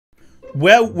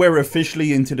Well, we're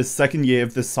officially into the second year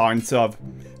of the science of,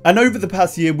 and over the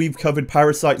past year we've covered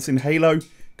parasites in Halo,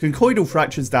 conchoidal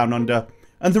fractures down under,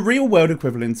 and the real world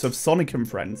equivalents of Sonic and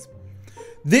Friends.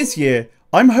 This year,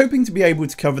 I'm hoping to be able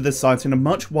to cover the science in a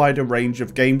much wider range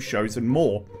of game shows and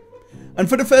more. And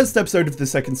for the first episode of the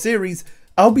second series,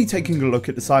 I'll be taking a look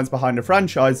at the science behind a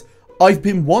franchise I've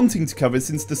been wanting to cover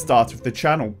since the start of the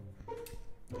channel.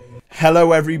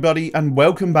 Hello everybody and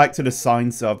welcome back to the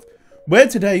Science Of, where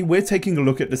today we're taking a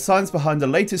look at the science behind the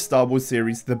latest Star Wars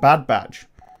series, The Bad Batch.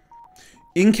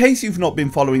 In case you've not been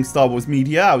following Star Wars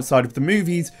media outside of the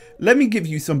movies, let me give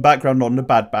you some background on The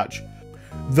Bad Batch.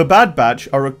 The Bad Batch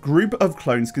are a group of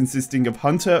clones consisting of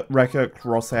Hunter, Wrecker,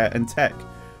 Crosshair and Tech,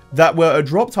 that were a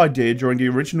dropped idea during the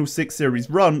original 6 series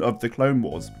run of the Clone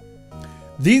Wars.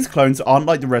 These clones aren't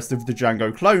like the rest of the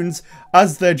Django clones,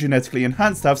 as they're genetically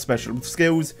enhanced to have special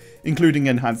skills, including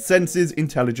enhanced senses,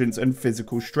 intelligence and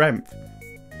physical strength.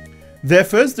 Their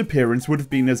first appearance would have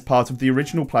been as part of the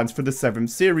original plans for the 7th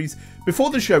series,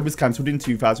 before the show was cancelled in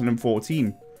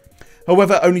 2014.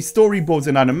 However, only storyboards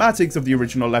and animatics of the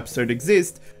original episode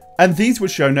exist, and these were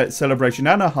shown at Celebration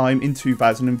Anaheim in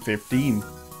 2015.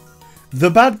 The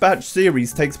Bad Batch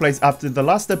series takes place after the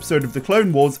last episode of the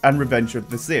Clone Wars and Revenge of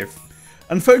the Sith,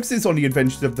 and focuses on the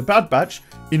adventures of the Bad Batch,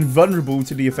 invulnerable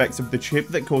to the effects of the chip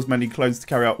that caused many clones to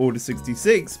carry out Order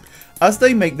 66, as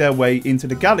they make their way into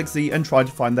the galaxy and try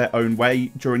to find their own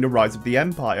way during the rise of the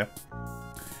Empire.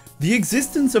 The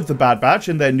existence of the Bad Batch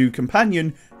and their new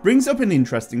companion brings up an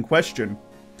interesting question.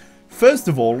 First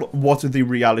of all, what are the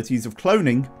realities of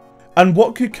cloning? And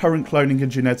what could current cloning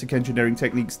and genetic engineering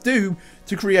techniques do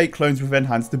to create clones with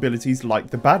enhanced abilities like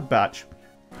the Bad Batch?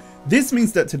 This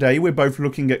means that today we're both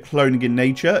looking at cloning in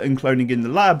nature and cloning in the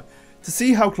lab to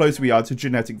see how close we are to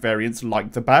genetic variants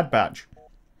like the Bad Batch.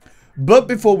 But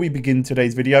before we begin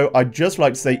today's video, I'd just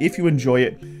like to say if you enjoy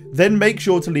it, then make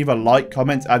sure to leave a like,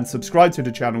 comment and subscribe to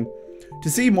the channel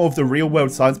to see more of the real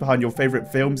world science behind your favourite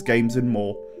films, games and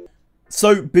more.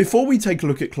 So before we take a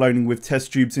look at cloning with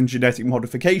test tubes and genetic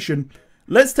modification,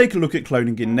 let's take a look at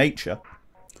cloning in nature.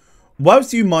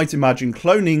 Whilst you might imagine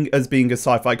cloning as being a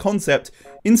sci-fi concept,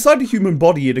 inside a human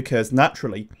body it occurs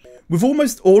naturally, with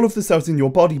almost all of the cells in your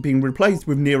body being replaced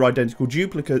with near identical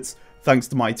duplicates thanks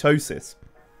to mitosis.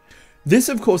 This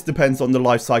of course depends on the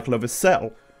life cycle of a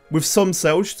cell, with some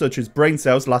cells such as brain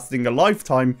cells lasting a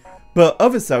lifetime, but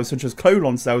other cells such as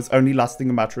colon cells only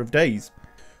lasting a matter of days.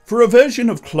 For a version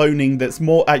of cloning that's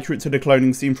more accurate to the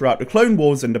cloning seen throughout the Clone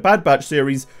Wars and the Bad Batch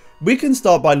series, we can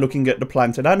start by looking at the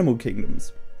plant and animal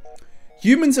kingdoms.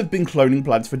 Humans have been cloning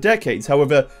plants for decades,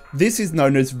 however, this is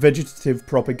known as vegetative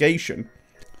propagation.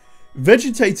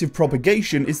 Vegetative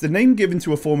propagation is the name given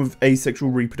to a form of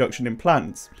asexual reproduction in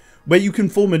plants, where you can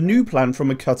form a new plant from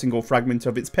a cutting or fragment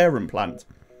of its parent plant.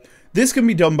 This can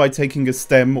be done by taking a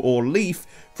stem or leaf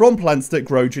from plants that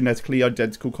grow genetically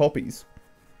identical copies.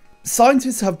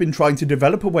 Scientists have been trying to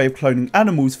develop a way of cloning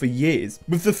animals for years,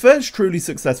 with the first truly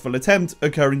successful attempt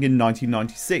occurring in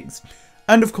 1996.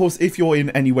 And of course, if you're in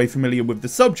any way familiar with the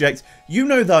subject, you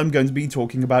know that I'm going to be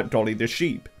talking about Dolly the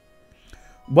sheep.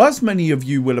 Whilst many of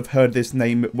you will have heard this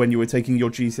name when you were taking your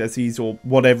GCSEs or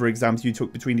whatever exams you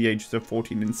took between the ages of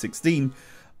 14 and 16,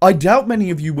 I doubt many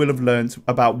of you will have learned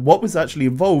about what was actually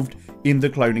involved in the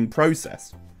cloning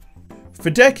process. For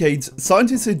decades,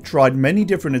 scientists had tried many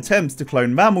different attempts to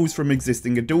clone mammals from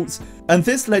existing adults, and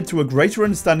this led to a greater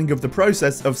understanding of the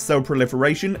process of cell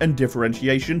proliferation and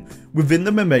differentiation within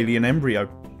the mammalian embryo.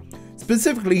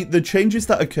 Specifically, the changes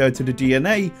that occurred to the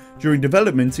DNA during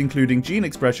development, including gene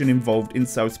expression involved in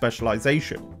cell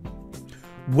specialization.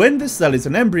 When the cell is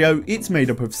an embryo, it's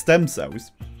made up of stem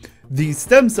cells. These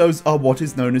stem cells are what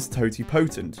is known as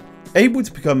totipotent, able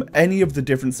to become any of the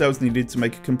different cells needed to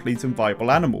make a complete and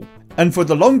viable animal. And for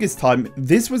the longest time,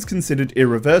 this was considered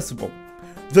irreversible,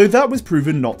 though that was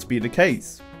proven not to be the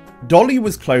case. Dolly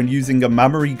was cloned using a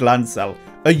mammary gland cell,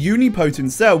 a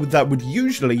unipotent cell that would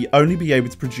usually only be able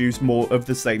to produce more of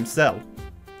the same cell.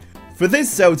 For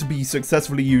this cell to be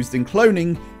successfully used in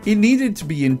cloning, it needed to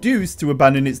be induced to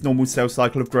abandon its normal cell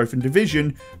cycle of growth and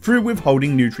division through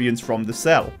withholding nutrients from the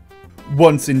cell.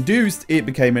 Once induced, it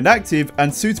became inactive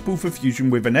and suitable for fusion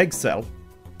with an egg cell.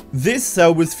 This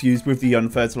cell was fused with the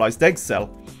unfertilized egg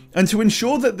cell, and to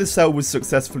ensure that the cell was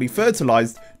successfully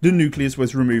fertilized, the nucleus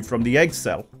was removed from the egg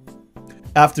cell.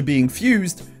 After being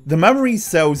fused, the mammary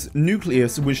cell's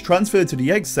nucleus was transferred to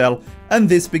the egg cell, and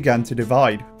this began to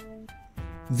divide.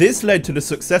 This led to the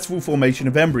successful formation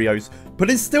of embryos, but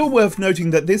it's still worth noting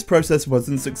that this process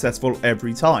wasn't successful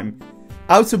every time.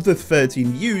 Out of the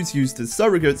 13 ewes used as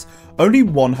surrogates, only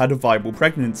one had a viable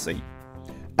pregnancy.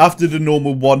 After the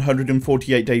normal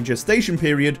 148-day gestation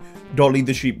period, Dolly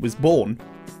the sheep was born.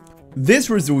 This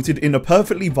resulted in a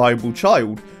perfectly viable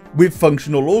child, with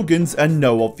functional organs and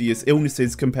no obvious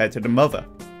illnesses compared to the mother.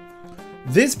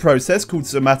 This process, called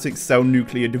somatic cell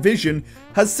nuclear division,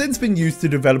 has since been used to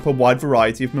develop a wide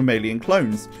variety of mammalian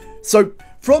clones. So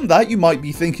from that you might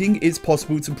be thinking it's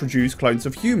possible to produce clones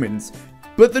of humans,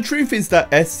 but the truth is that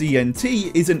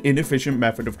SCNT is an inefficient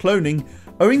method of cloning,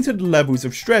 owing to the levels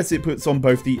of stress it puts on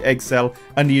both the egg cell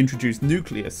and the introduced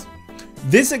nucleus.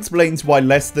 This explains why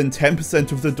less than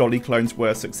 10% of the Dolly clones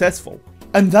were successful.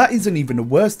 And that isn't even the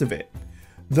worst of it.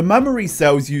 The mammary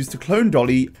cells used to clone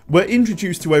Dolly were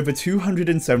introduced to over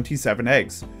 277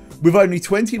 eggs, with only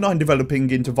 29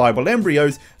 developing into viable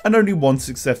embryos and only one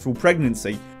successful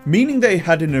pregnancy, meaning they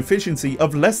had an efficiency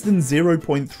of less than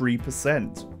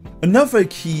 0.3%. Another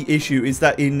key issue is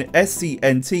that in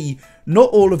SCNT,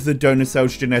 not all of the donor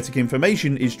cell's genetic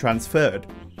information is transferred.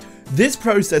 This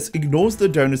process ignores the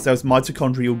donor cell's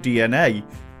mitochondrial DNA.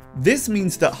 This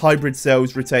means that hybrid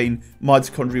cells retain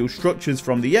mitochondrial structures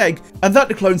from the egg, and that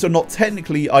the clones are not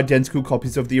technically identical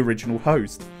copies of the original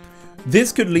host.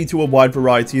 This could lead to a wide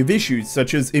variety of issues,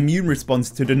 such as immune response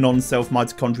to the non-self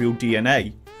mitochondrial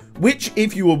DNA, which,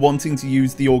 if you were wanting to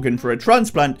use the organ for a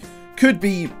transplant, could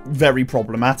be very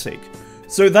problematic.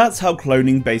 So that's how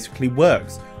cloning basically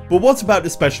works. But what about the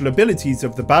special abilities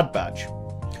of the Bad Batch?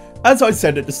 As I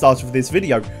said at the start of this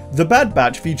video, the Bad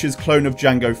Batch features clone of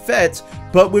Jango Fett,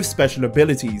 but with special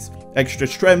abilities, extra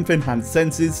strength, enhanced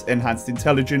senses, enhanced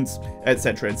intelligence,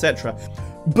 etc, etc.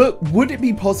 But would it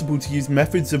be possible to use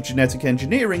methods of genetic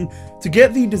engineering to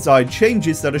get the desired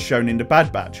changes that are shown in the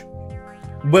Bad Batch?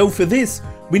 Well, for this,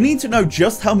 we need to know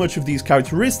just how much of these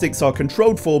characteristics are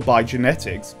controlled for by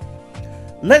genetics.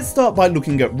 Let's start by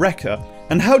looking at Wrecker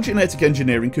and how genetic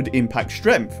engineering could impact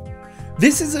strength.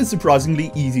 This is a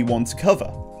surprisingly easy one to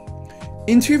cover.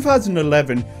 In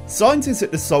 2011, scientists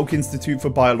at the Salk Institute for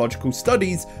Biological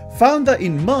Studies found that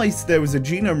in mice there was a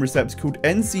genome receptor called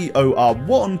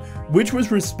NCOR1 which was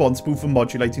responsible for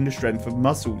modulating the strength of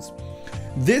muscles.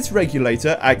 This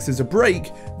regulator acts as a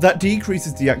brake that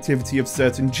decreases the activity of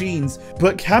certain genes,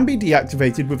 but can be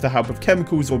deactivated with the help of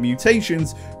chemicals or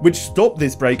mutations which stop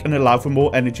this brake and allow for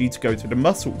more energy to go to the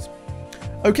muscles.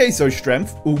 Okay, so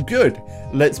strength, all good.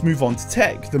 Let's move on to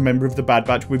Tech, the member of the Bad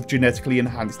Batch with genetically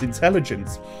enhanced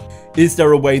intelligence. Is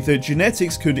there a way that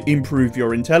genetics could improve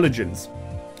your intelligence?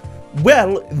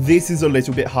 Well, this is a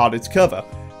little bit harder to cover,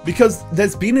 because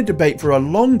there's been a debate for a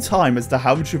long time as to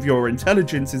how much of your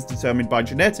intelligence is determined by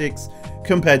genetics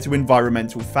compared to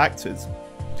environmental factors.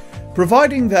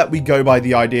 Providing that we go by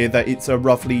the idea that it's a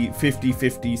roughly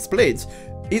 50-50 split,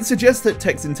 it suggests that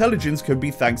Tech's intelligence could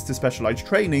be thanks to specialized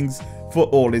trainings for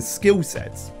all his skill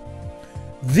sets.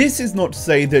 This is not to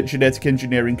say that genetic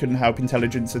engineering couldn't help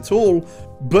intelligence at all,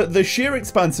 but the sheer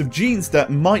expanse of genes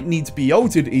that might need to be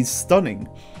altered is stunning.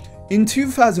 In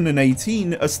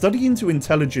 2018, a study into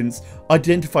intelligence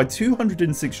identified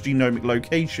 206 genomic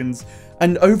locations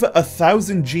and over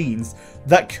 1,000 genes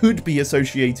that could be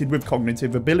associated with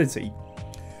cognitive ability.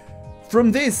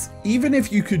 From this, even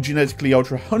if you could genetically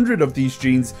alter 100 of these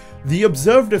genes, the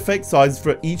observed effect size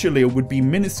for each allele would be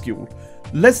minuscule,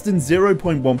 less than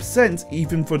 0.1%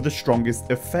 even for the strongest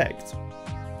effect.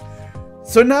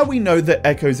 So now we know that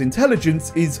Echo's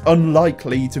intelligence is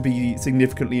unlikely to be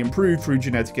significantly improved through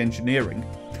genetic engineering.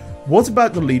 What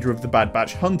about the leader of the Bad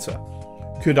Batch, Hunter?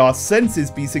 Could our senses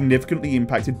be significantly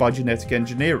impacted by genetic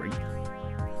engineering?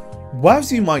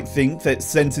 Whilst you might think that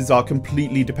senses are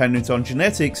completely dependent on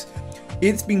genetics,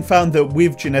 it's been found that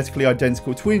with genetically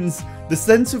identical twins, the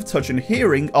sense of touch and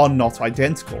hearing are not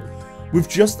identical, with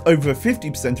just over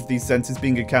 50% of these senses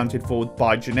being accounted for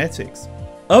by genetics.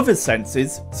 Other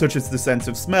senses, such as the sense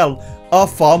of smell, are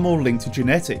far more linked to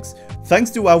genetics,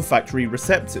 thanks to olfactory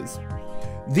receptors.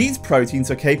 These proteins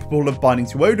are capable of binding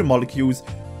to odor molecules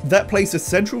that plays a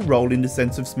central role in the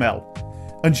sense of smell,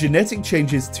 and genetic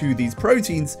changes to these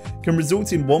proteins can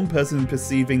result in one person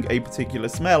perceiving a particular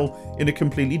smell in a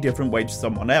completely different way to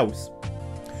someone else.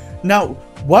 Now,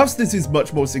 whilst this is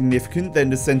much more significant than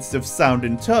the senses of sound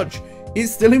and touch, it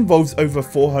still involves over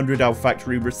 400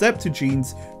 olfactory receptor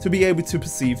genes to be able to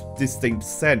perceive distinct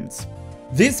scents.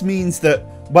 This means that,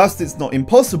 whilst it's not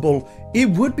impossible, it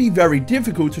would be very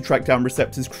difficult to track down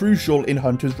receptors crucial in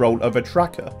Hunter's role of a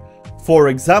tracker. For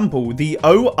example, the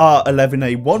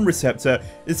OR11A1 receptor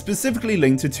is specifically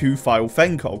linked to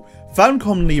 2-phylfencol, found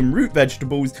commonly in root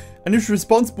vegetables, and is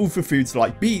responsible for foods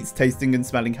like beets tasting and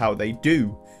smelling how they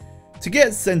do. To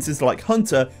get senses like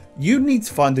Hunter, you need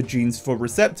to find the genes for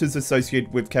receptors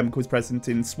associated with chemicals present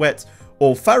in sweat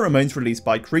or pheromones released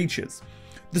by creatures.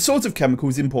 the sort of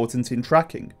chemicals important in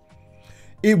tracking.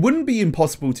 It wouldn't be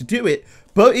impossible to do it,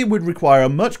 but it would require a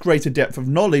much greater depth of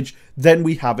knowledge than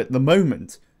we have at the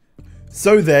moment.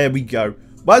 So there we go.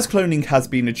 Whilst cloning has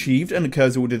been achieved and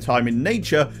occurs all the time in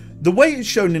nature, the way it's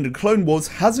shown in the Clone Wars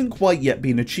hasn't quite yet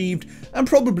been achieved, and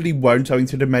probably won't owing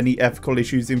to the many ethical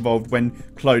issues involved when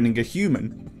cloning a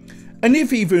human. And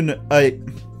even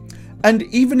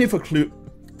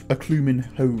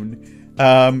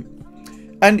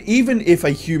if a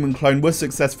human clone was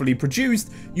successfully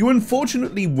produced, you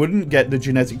unfortunately wouldn't get the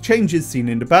genetic changes seen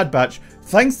in the Bad Batch,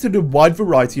 thanks to the wide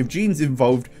variety of genes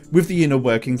involved with the inner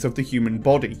workings of the human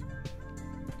body.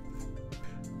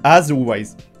 As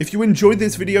always, if you enjoyed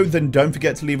this video, then don't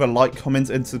forget to leave a like, comment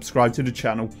and subscribe to the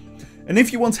channel. And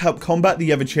if you want to help combat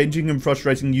the ever-changing and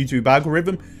frustrating YouTube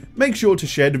algorithm, make sure to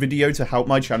share the video to help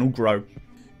my channel grow.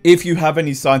 If you have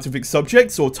any scientific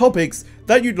subjects or topics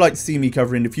that you'd like to see me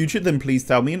cover in the future, then please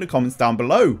tell me in the comments down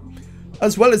below.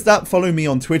 As well as that, follow me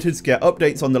on Twitter to get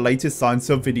updates on the latest Science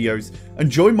Sub videos,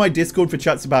 and join my Discord for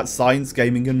chats about science,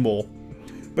 gaming and more.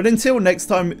 But until next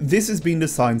time, this has been the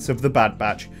Science of the Bad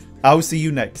Batch. I'll see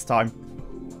you next time.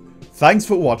 Thanks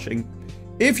for watching.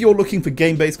 If you're looking for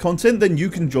game-based content, then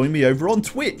you can join me over on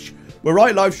Twitch, where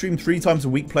I livestream 3 times a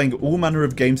week playing all manner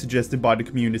of games suggested by the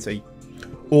community.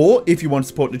 Or, if you want to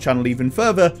support the channel even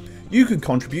further, you can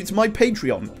contribute to my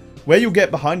Patreon, where you'll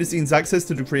get behind the scenes access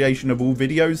to the creation of all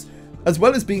videos, as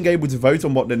well as being able to vote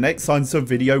on what the next Science Sub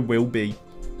video will be.